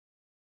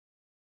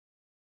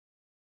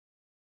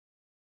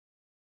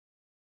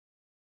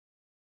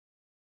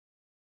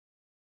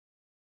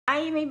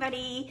Hi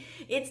everybody,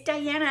 it's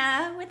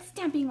Diana with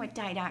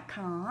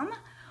stampingwithdie.com.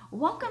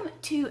 Welcome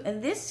to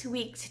this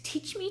week's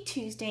Teach Me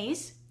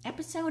Tuesdays,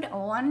 episode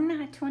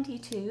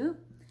 122.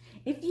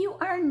 If you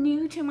are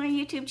new to my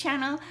YouTube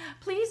channel,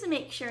 please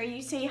make sure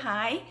you say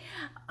hi.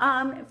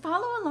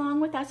 Follow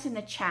along with us in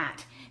the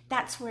chat.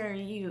 That's where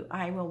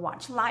I will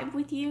watch live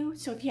with you.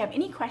 So if you have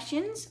any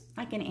questions,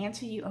 I can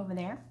answer you over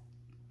there.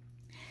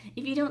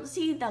 If you don't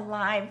see the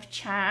live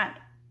chat,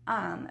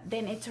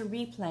 then it's a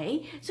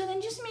replay. So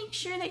then just make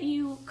sure that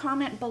you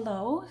comment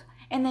below,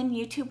 and then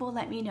YouTube will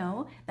let me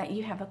know that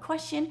you have a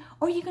question,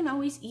 or you can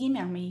always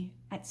email me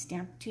at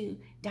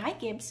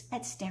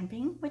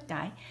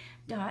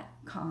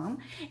Gibbs@stampingwithdie.com,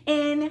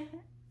 and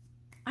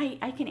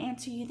I can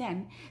answer you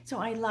then. So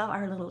I love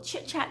our little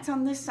chit chats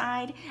on this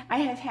side. I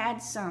have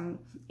had some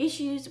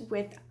issues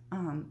with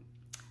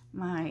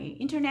my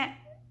internet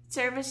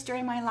service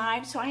during my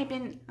live, so I've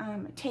been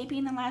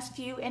taping the last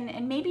few,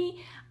 and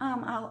maybe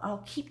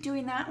I'll keep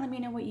doing that. Let me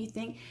know what you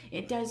think.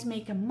 It does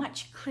make a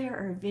much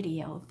clearer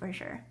video for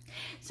sure.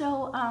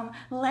 So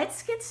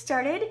let's get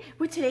started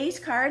with today's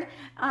card.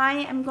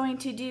 I am going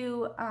to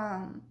do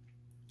a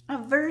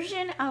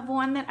version of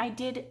one that I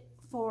did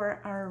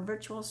for our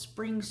virtual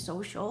spring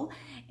social,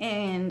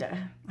 and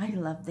I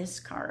love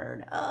this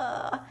card.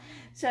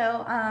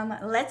 So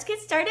let's get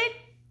started.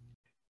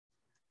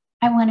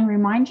 I want to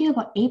remind you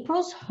about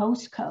April's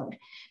host code.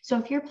 So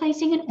if you're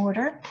placing an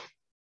order,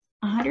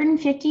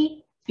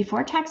 $150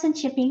 before tax and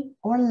shipping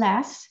or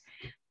less,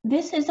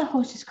 this is the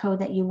hostess code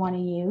that you want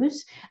to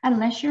use,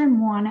 unless you're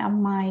in one of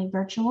my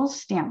virtual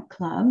stamp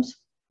clubs.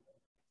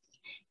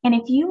 And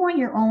if you want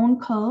your own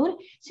code,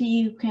 so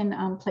you can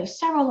place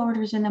several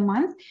orders in a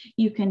month,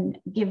 you can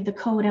give the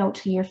code out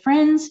to your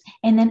friends,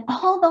 and then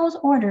all those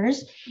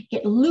orders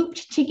get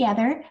looped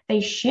together. They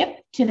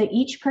ship to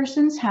each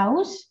person's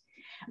house,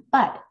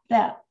 but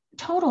the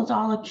totals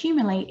all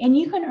accumulate, and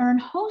you can earn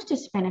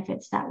hostess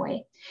benefits that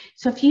way.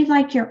 So if you'd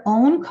like your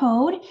own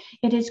code,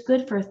 it is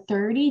good for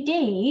 30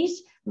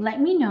 days.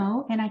 Let me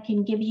know, and I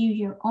can give you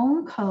your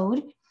own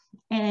code.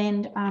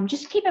 And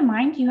just keep in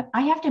mind,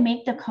 I have to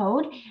make the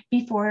code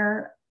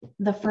before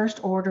the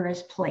first order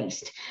is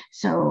placed.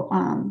 So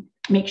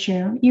make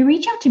sure you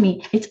reach out to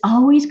me. It's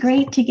always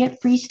great to get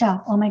free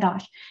stuff. Oh my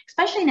gosh,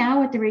 especially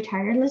now with the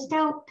retired list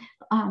out,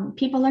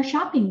 people are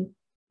shopping,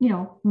 you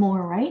know,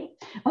 more, right?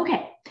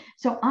 Okay,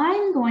 so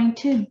I'm going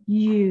to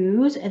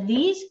use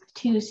these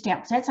two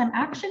stamp sets. I'm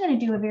actually going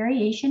to do a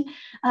variation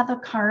of a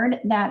card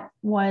that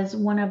was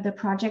one of the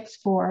projects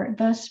for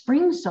the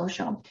spring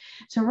social.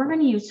 So we're going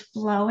to use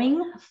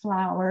Flowing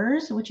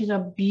Flowers, which is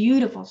a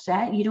beautiful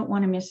set. You don't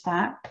want to miss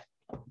that.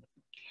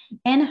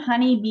 And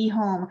Honey Bee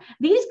Home.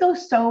 These go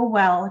so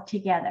well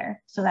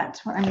together. So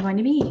that's what I'm going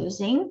to be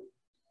using.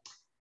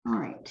 All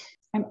right.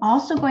 I'm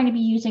also going to be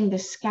using the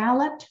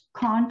scalloped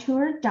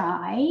contour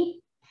die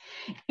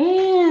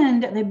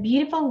and the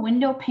beautiful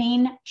window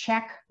pane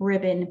check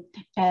ribbon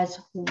as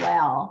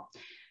well.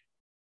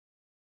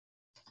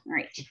 All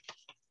right,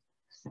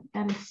 set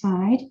that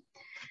aside.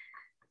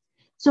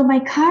 So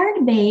my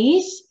card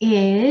base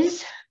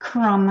is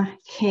crumb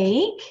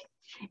cake,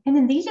 and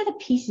then these are the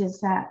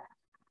pieces that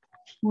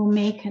will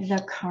make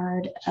the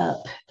card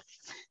up.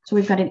 So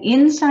we've got an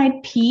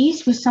inside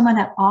piece with some of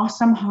that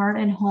awesome Heart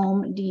and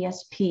Home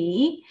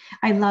DSP.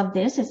 I love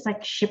this. It's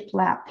like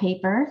shiplap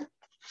paper.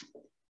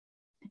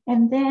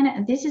 And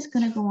then this is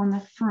going to go on the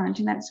front,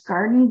 and that's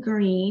garden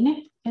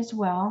green as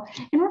well.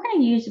 And we're going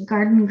to use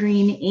garden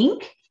green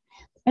ink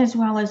as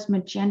well as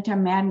Magenta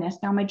Madness.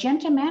 Now,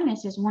 Magenta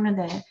Madness is one of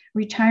the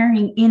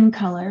retiring in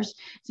colors.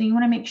 So you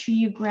want to make sure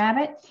you grab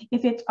it.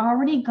 If it's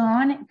already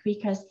gone,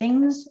 because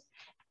things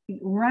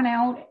run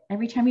out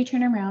every time you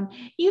turn around,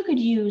 you could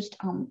use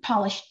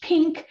polished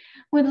pink,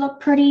 would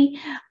look pretty.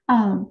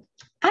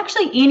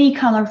 Actually any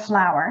color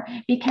flower,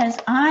 because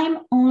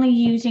I'm only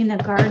using the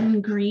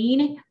garden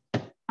green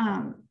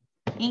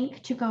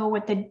ink to go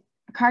with the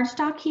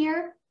cardstock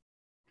here.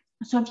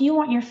 So if you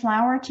want your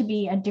flower to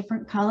be a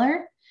different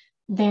color,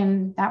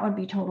 then that would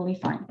be totally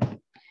fine.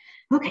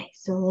 Okay,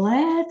 so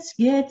let's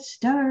get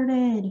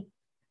started.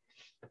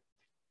 All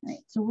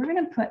right, so we're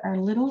going to put our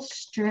little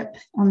strip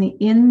on the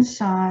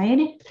inside.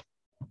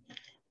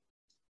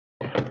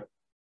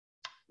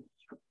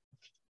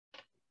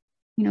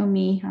 You know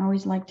me, I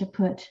always like to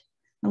put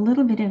a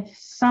little bit of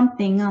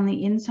something on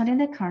the inside of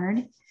the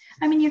card.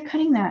 I mean, you're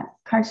cutting that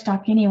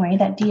cardstock anyway,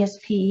 that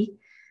DSP.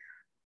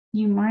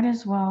 You might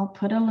as well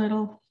put a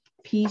little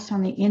piece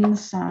on the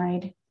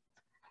inside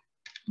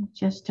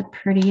just to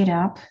pretty it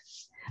up.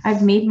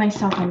 I've made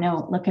myself a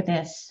note. Look at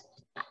this.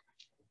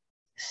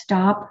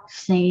 Stop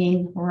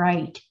saying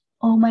right.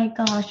 Oh my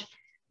gosh.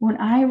 When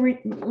I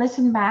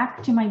listen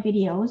back to my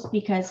videos,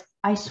 because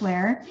I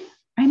swear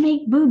I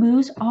make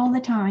boo-boos all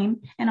the time,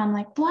 and I'm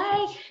like,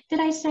 why did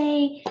I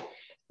say,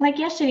 like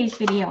yesterday's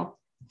video,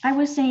 I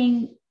was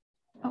saying,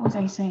 what was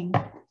I saying?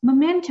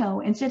 Memento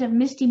instead of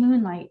Misty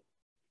Moonlight.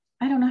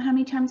 I don't know how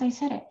many times I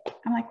said it.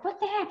 I'm like, what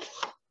the heck?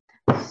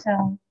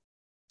 So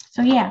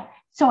yeah.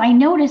 So I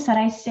notice that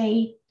I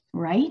say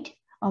right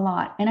a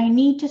lot, and I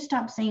need to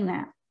stop saying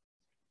that.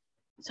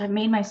 So I've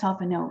made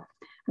myself a note.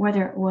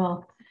 Whether it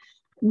will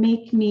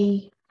make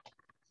me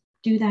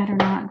do that or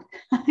not,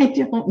 I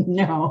don't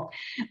know.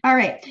 All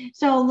right,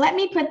 so let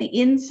me put the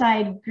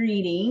inside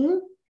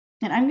greeting,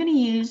 and I'm going to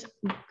use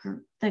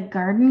the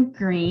garden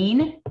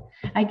green.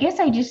 I guess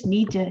I just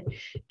need to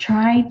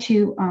try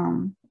to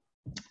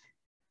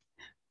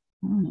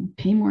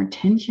pay more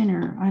attention,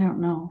 or I don't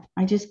know.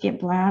 I just get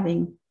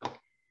blabbing.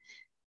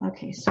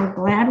 Okay, so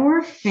glad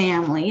we're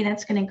family.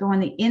 That's going to go on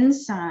the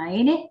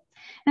inside.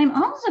 And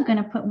I'm also going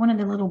to put one of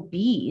the little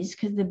bees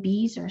because the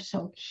bees are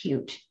so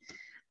cute.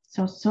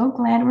 So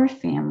glad we're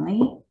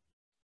family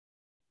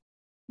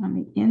on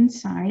the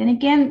inside. And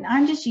again,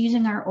 I'm just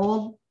using our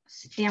old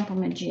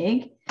Stampin'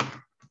 jig.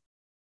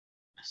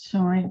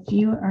 So if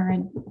you are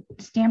a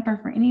stamper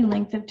for any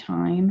length of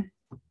time,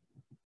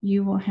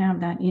 you will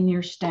have that in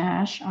your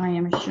stash, I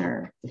am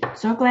sure.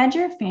 So glad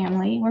you're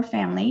family. We're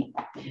family.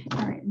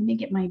 All right, let me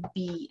get my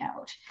bee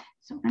out.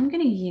 So I'm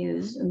going to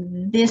use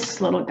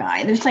this little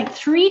guy. There's like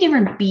 3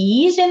 different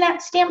bees in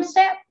that stamp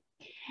set,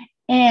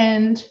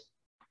 and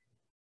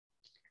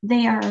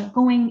they are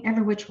going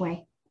every which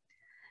way.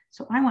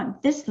 So I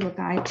want this little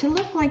guy to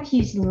look like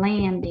he's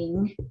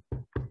landing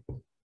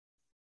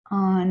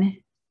on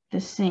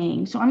the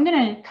saying. So I'm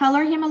going to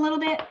color him a little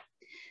bit.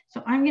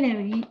 So I'm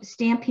going to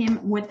stamp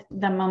him with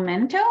the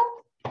Memento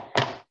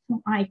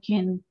so I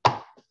can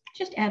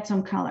just add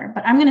some color.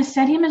 But I'm going to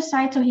set him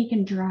aside so he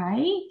can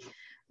dry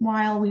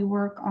while we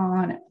work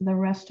on the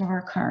rest of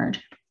our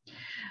card.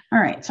 All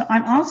right, so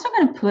I'm also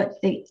going to put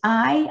the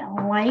I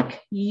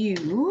like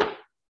you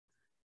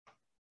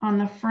on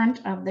the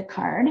front of the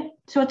card.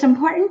 So it's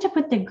important to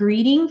put the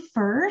greeting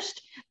first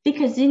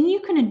because then you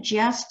can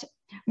adjust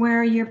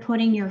where you're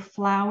putting your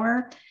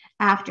flower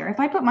after. If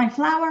I put my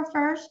flower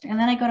first and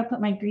then I go to put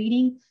my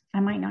greeting,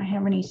 I might not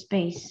have any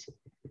space.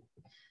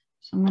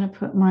 So I'm going to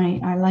put my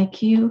I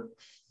like you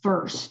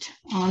first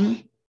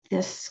on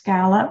this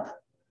scallop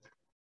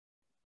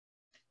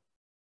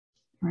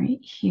right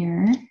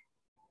here.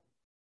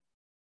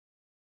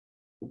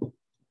 So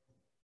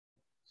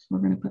we're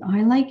going to put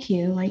I like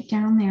you right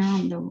down there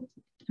on the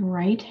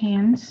right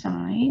hand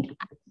side.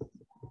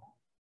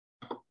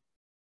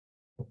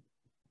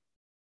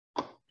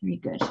 Very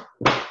good.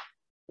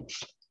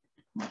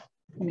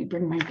 Let me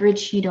bring my grid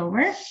sheet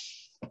over.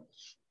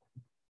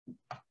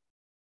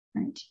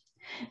 Right.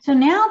 So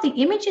now the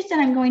images that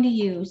I'm going to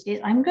use is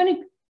I'm going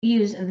to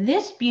use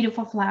this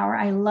beautiful flower.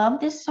 I love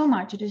this so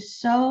much. It is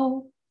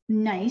so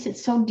nice.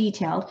 It's so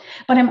detailed.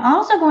 But I'm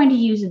also going to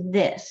use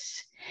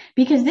this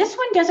because this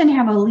one doesn't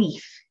have a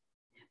leaf,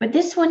 but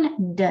this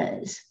one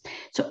does.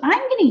 So I'm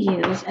going to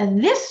use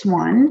this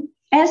one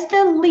as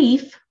the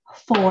leaf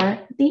for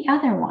the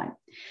other one.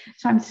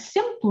 So I'm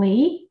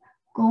simply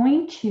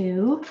going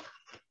to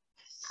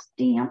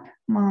stamp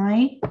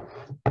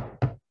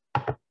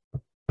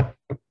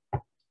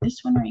this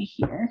one right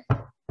here.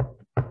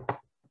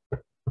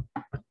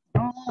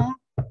 Oh,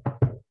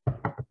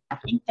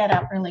 ink that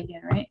up really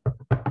good, right?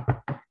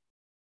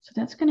 So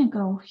that's going to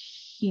go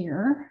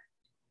here.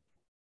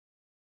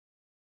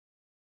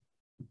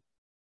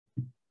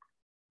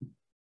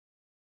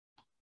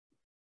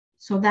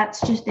 So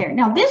that's just there.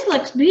 Now this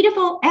looks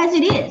beautiful as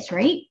it is,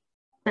 right?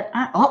 But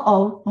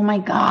oh my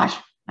gosh,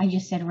 I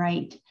just said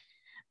right.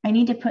 I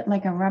need to put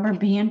like a rubber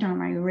band on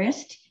my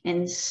wrist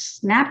and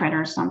snap it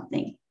or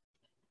something.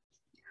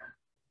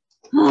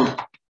 Oh,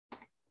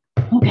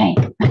 okay,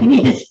 I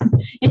need to,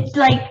 it's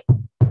like,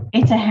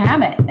 it's a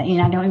habit. You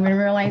know, I don't even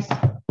realize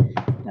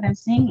that I'm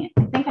saying it.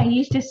 I think I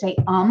used to say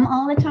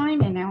all the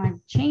time, and now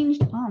I've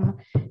changed to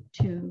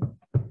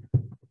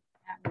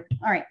that word.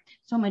 All right,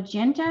 so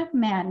Magenta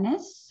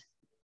Madness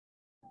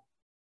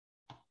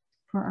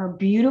for our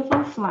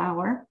beautiful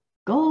flower.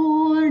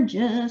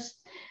 Gorgeous.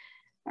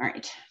 All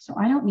right, so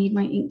I don't need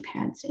my ink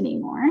pads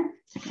anymore.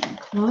 So I'm going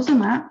to close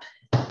them up.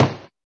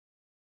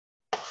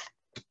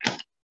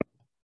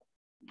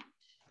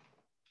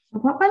 So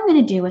what I'm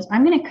going to do is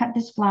I'm going to cut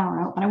this flower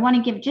out, but I want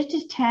to give it just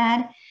a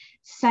tad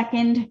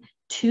second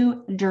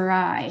to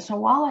dry. So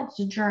while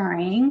it's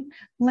drying,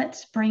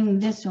 let's bring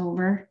this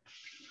over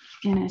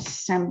and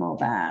assemble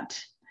that.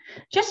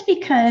 Just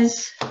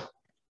because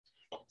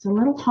it's a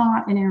little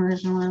hot in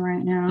Arizona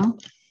right now,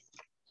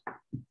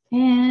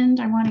 and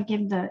I want to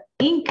give the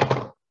ink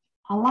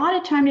a lot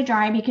of time to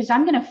dry because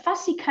I'm going to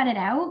fussy cut it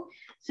out.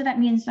 So that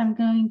means I'm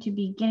going to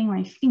be getting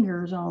my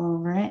fingers all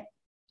over it.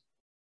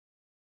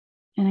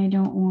 And I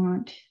don't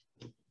want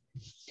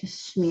to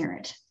smear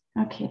it.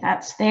 Okay,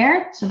 that's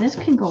there. So this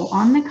can go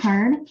on the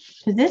card.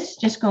 So this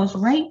just goes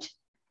right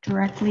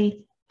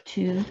directly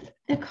to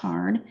the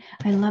card.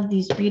 I love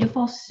these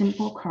beautiful,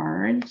 simple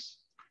cards.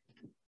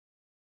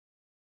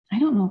 I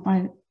don't know if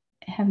I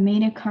have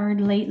made a card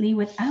lately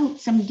without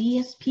some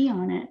DSP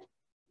on it.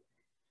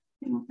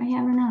 I don't know if I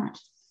have or not.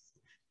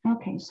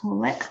 Okay, so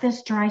let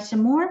this dry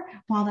some more.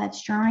 While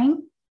that's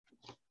drying,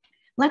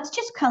 let's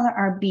just color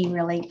our bee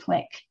really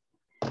quick.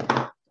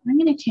 I'm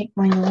going to take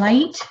my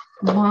light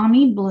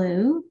balmy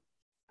blue.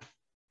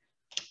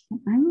 And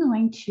I'm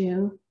going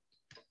to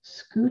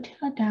scoot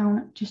it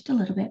down just a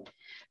little bit.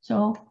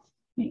 So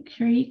make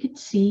sure you could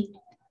see.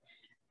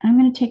 I'm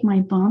going to take my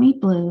balmy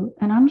blue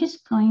and I'm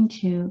just going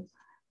to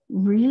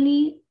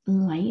really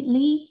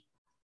lightly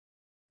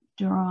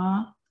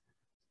draw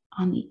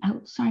on the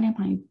outside of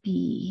my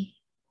bee.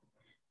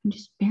 I'm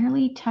just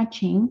barely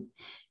touching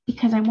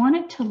because I want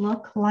it to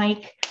look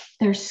like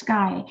there's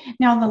sky.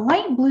 Now the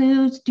light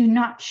blues do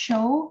not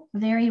show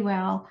very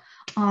well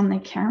on the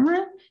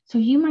camera, so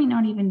you might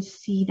not even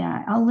see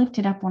that. I'll lift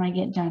it up when I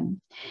get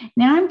done.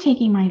 Now I'm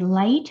taking my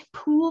light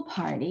Pool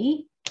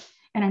Party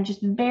and I'm just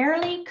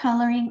barely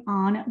coloring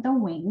on the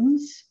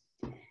wings.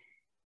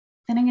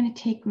 Then I'm going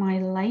to take my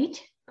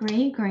light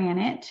gray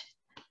granite,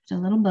 it's a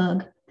little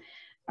bug,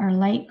 or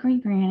light gray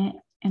granite,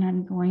 and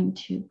I'm going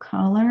to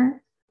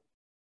color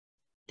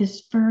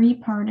this furry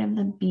part of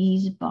the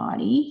bee's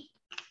body.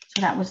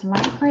 So that was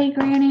light gray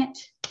granite,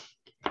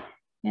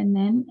 and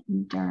then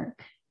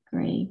dark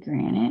gray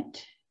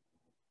granite,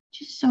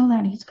 just so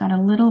that he's got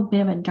a little bit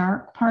of a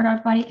dark part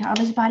of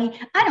his body.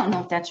 I don't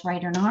know if that's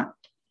right or not.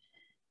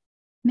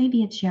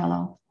 Maybe it's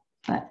yellow,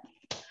 but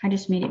I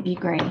just made it be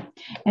gray.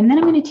 And then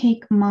I'm going to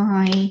take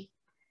my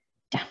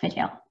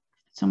daffodil.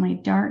 So my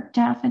dark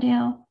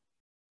daffodil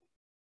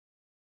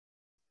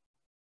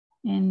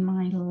and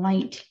my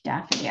light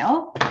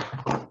daffodil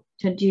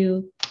to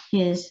do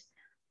his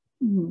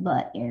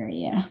butt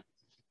area.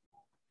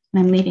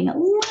 And I'm leaving a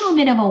little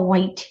bit of a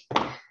white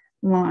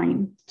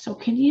line. So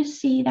can you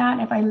see that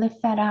if I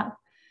lift that up?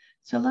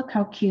 So look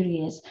how cute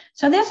he is.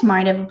 So this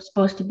might have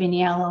supposed to be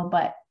yellow,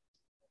 but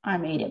I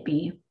made it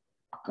be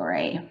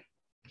gray.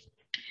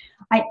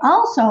 I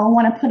also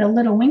want to put a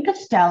little wink of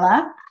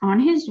Stella on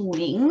his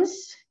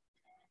wings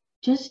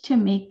just to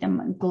make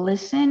them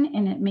glisten,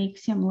 and it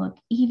makes him look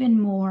even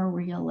more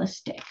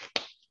realistic.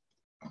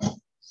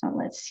 So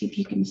let's see if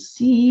you can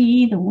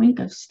see the wink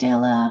of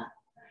Stella.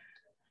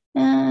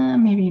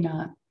 Maybe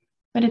not,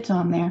 but it's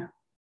on there.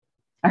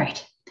 All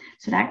right,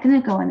 so that's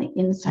going to go on the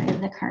inside of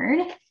the card.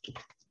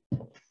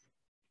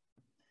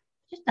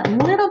 Just a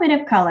little bit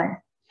of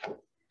color.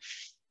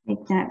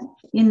 Make that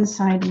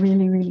inside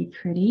really, really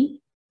pretty.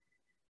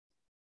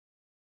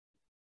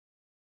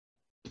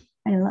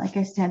 Like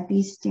I said,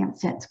 these stamp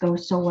sets go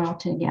so well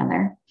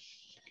together.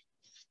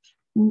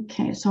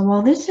 Okay, so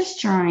while this is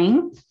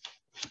drying,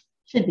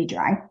 should be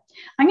dry,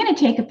 I'm going to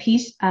take a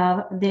piece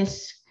of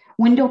this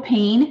window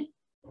pane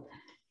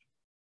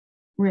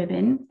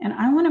ribbon and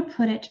I want to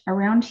put it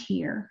around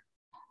here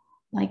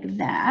like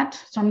that.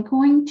 So I'm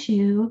going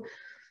to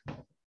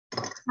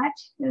cut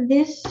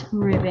this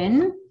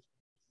ribbon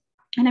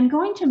and I'm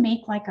going to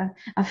make like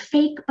a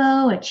fake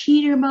bow, a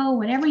cheater bow,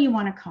 whatever you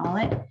want to call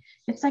it.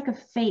 It's like a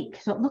fake,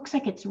 so it looks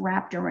like it's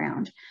wrapped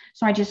around.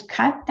 So I just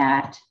cut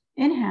that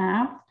in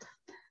half.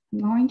 I'm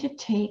going to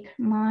take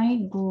my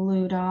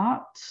glue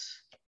dots.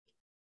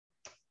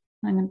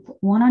 I'm going to put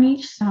one on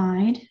each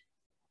side.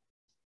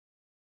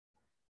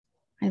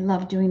 I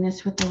love doing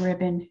this with the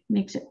ribbon.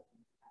 Makes it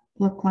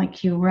look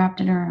like you wrapped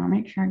it around. I'll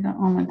make sure I got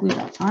all my glue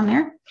dots on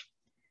there.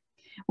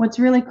 What's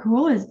really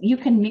cool is you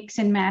can mix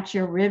and match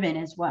your ribbon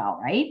as well,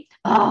 right?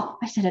 Oh,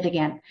 I said it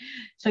again.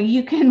 So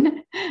you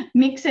can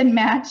mix and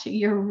match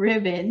your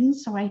ribbon.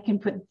 So I can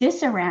put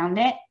this around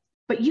it,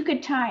 but you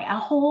could tie a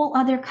whole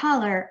other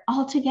color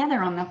all together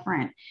on the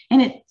front.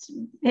 And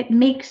it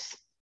makes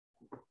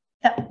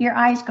your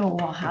eyes go,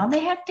 well, how the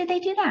heck did they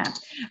do that?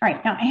 All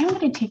right, now I am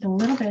going to take a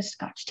little bit of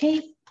Scotch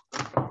tape.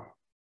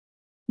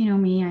 You know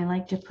me, I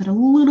like to put a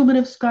little bit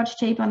of Scotch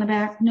tape on the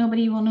back.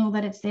 Nobody will know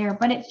that it's there,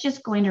 but it's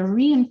just going to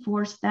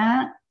reinforce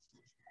that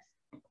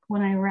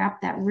when I wrap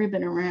that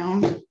ribbon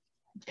around,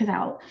 because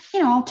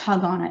I'll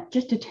tug on it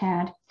just a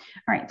tad. All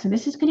right, so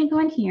this is going to go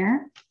in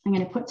here. I'm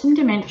going to put some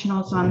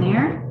dimensionals on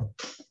there.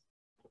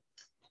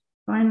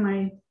 Find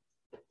my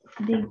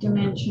big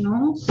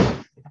dimensionals.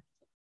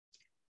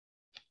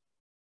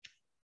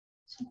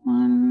 So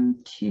 1,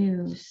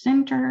 2,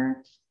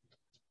 center,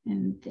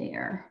 and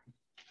there.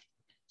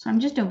 So I'm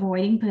just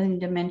avoiding putting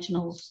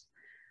dimensionals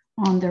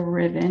on the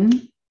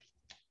ribbon,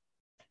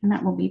 and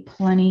that will be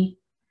plenty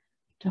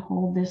to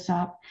hold this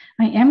up.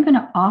 I am going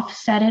to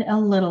offset it a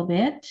little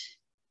bit.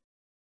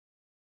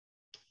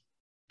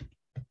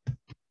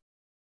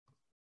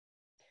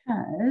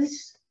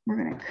 Because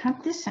we're going to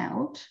cut this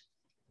out.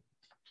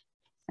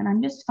 And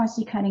I'm just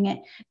fussy cutting it.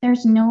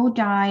 There's no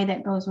die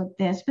that goes with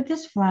this, but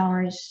this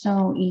flower is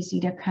so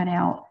easy to cut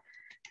out.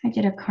 I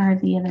did a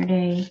card the other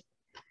day.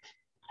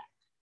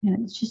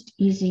 And it's just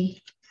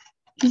easy,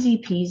 easy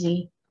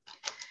peasy.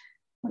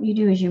 What you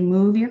do is you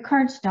move your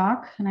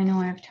cardstock, and I know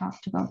I've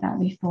talked about that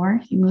before.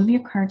 You move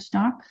your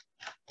cardstock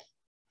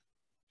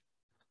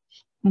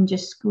and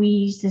just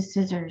squeeze the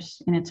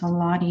scissors, and it's a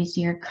lot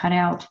easier cut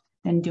out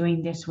than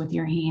doing this with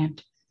your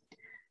hand.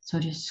 So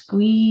just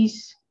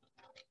squeeze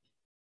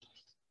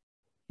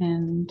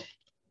and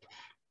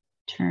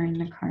turn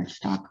the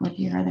cardstock with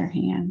your other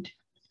hand.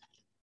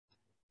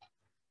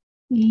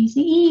 Easy,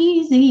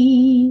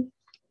 easy.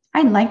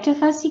 I like to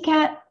fussy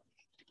cut.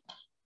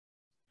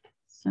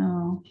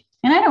 So,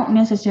 and I don't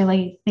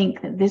necessarily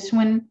think that this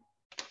one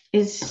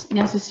is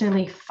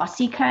necessarily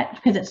fussy cut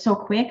because it's so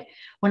quick.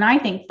 When I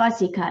think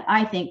fussy cut,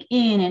 I think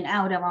in and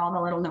out of all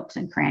the little nooks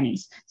and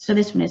crannies. So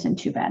this one isn't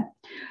too bad.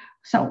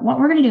 So what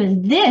we're going to do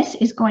is this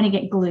is going to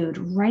get glued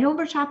right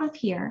over top of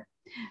here.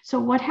 So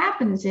what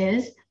happens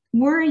is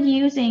we're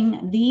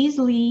using these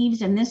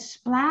leaves and this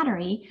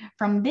splattery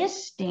from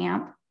this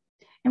stamp,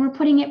 and we're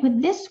putting it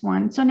with this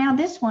one. So now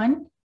this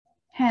one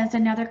has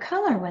another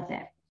color with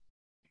it.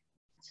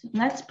 So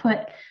let's put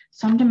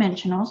some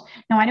dimensionals.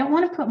 Now I don't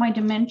want to put my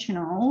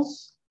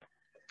dimensionals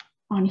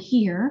on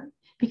here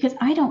because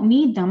I don't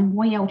need them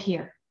way out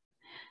here.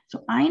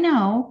 So I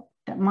know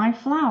that my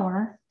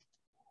flower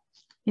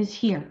is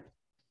here.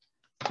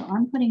 So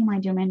I'm putting my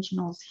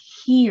dimensionals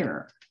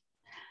here.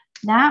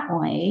 That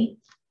way,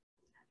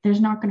 there's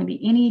not going to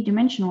be any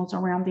dimensionals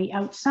around the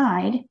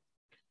outside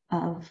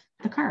of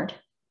the card.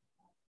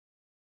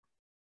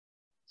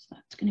 So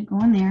that's going to go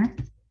in there.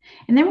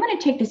 And then we're going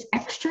to take this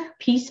extra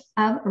piece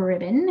of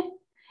ribbon.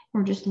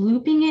 We're just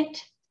looping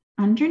it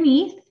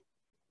underneath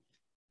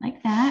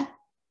like that.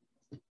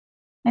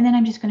 And then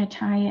I'm just going to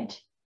tie it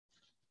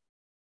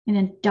in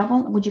a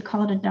double, would you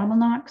call it a double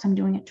knot? Because I'm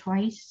doing it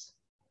twice.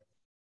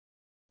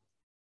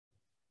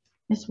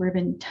 This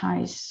ribbon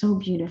ties so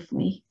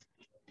beautifully.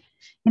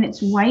 And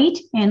it's white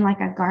and like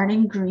a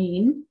garden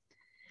green.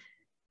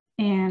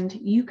 And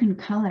you can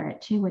color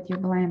it too with your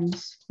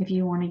blends if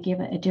you want to give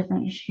it a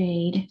different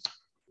shade.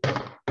 All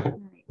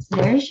right, so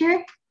there's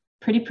your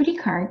pretty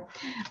card.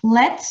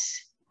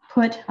 Let's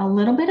put a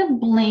little bit of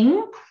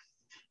bling.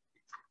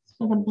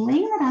 So the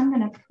bling that I'm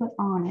going to put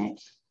on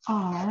it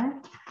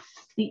are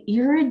the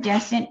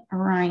iridescent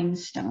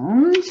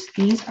rhinestones.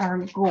 These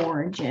are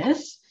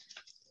gorgeous.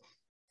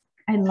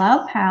 I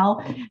love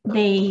how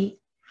they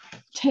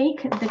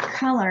take the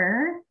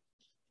color,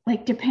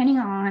 like depending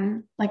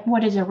on like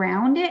what is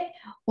around it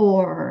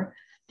or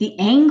the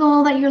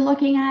angle that you're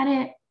looking at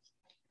it.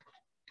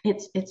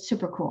 It's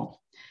super cool.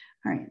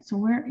 All right, so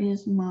where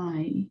is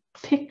my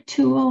pick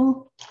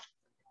tool?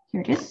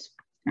 Here it is.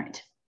 All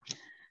right,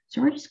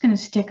 so we're just going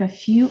to stick a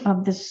few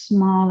of the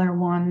smaller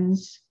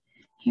ones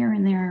here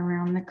and there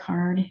around the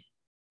card.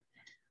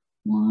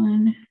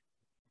 1,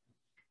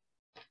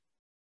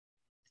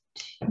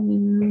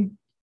 2,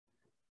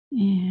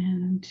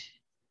 and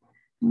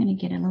I'm going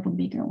to get a little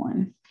bigger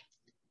one.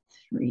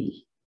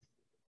 3.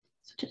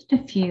 So just a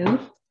few.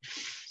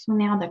 So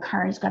now the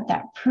card's got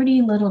that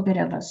pretty little bit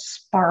of a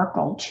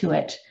sparkle to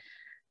it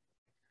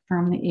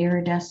from the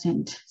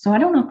iridescent. So I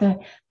don't know if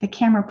the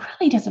camera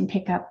probably doesn't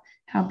pick up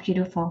how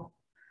beautiful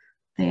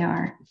they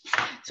are.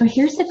 So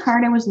here's the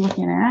card I was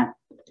looking at.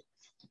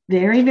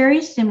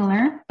 Very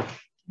similar,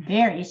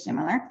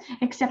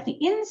 except the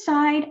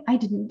inside, I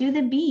didn't do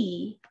the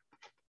bee.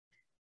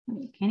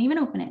 Can't even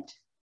open it.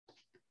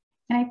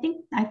 And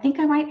I think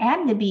I might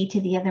add the bee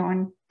to the other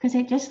one because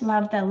I just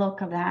love the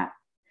look of that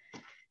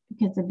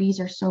because the bees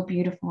are so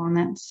beautiful on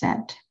that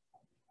set.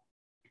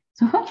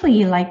 So hopefully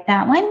you like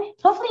that one.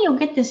 Hopefully you'll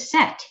get this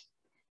set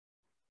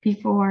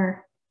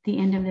before the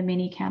end of the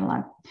mini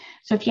catalog.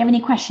 So if you have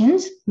any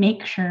questions,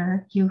 make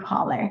sure you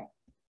holler.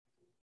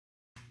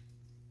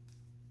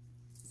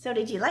 So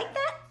did you like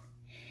that?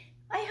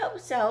 I hope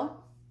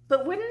so.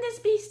 But wouldn't this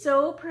be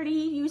so pretty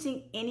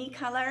using any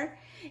color?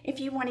 If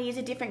you want to use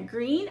a different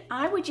green,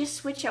 I would just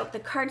switch out the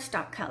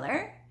cardstock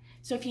color.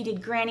 So if you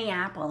did Granny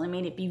Apple and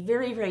made it be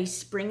very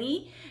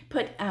springy,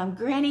 put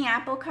Granny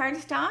Apple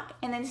cardstock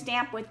and then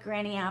stamp with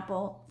Granny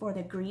Apple for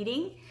the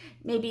greeting.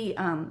 Maybe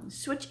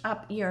switch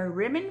up your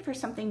ribbon for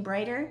something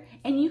brighter,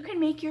 and you can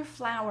make your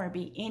flower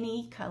be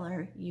any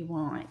color you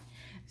want.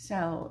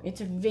 So it's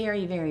a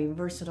very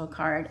versatile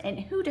card. And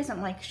who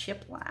doesn't like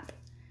Shiplap?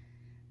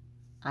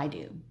 I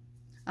do.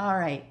 All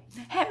right.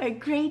 Have a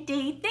great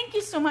day. Thank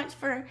you so much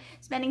for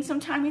spending some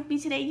time with me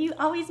today. You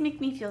always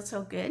make me feel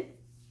so good.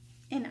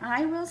 And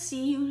I will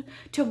see you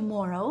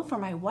tomorrow for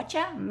my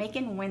Whatcha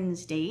Making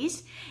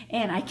Wednesdays.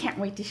 And I can't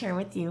wait to share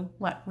with you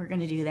what we're going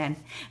to do then.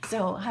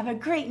 So have a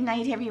great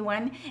night,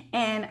 everyone.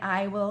 And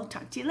I will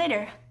talk to you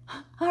later.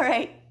 All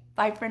right.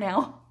 Bye for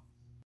now.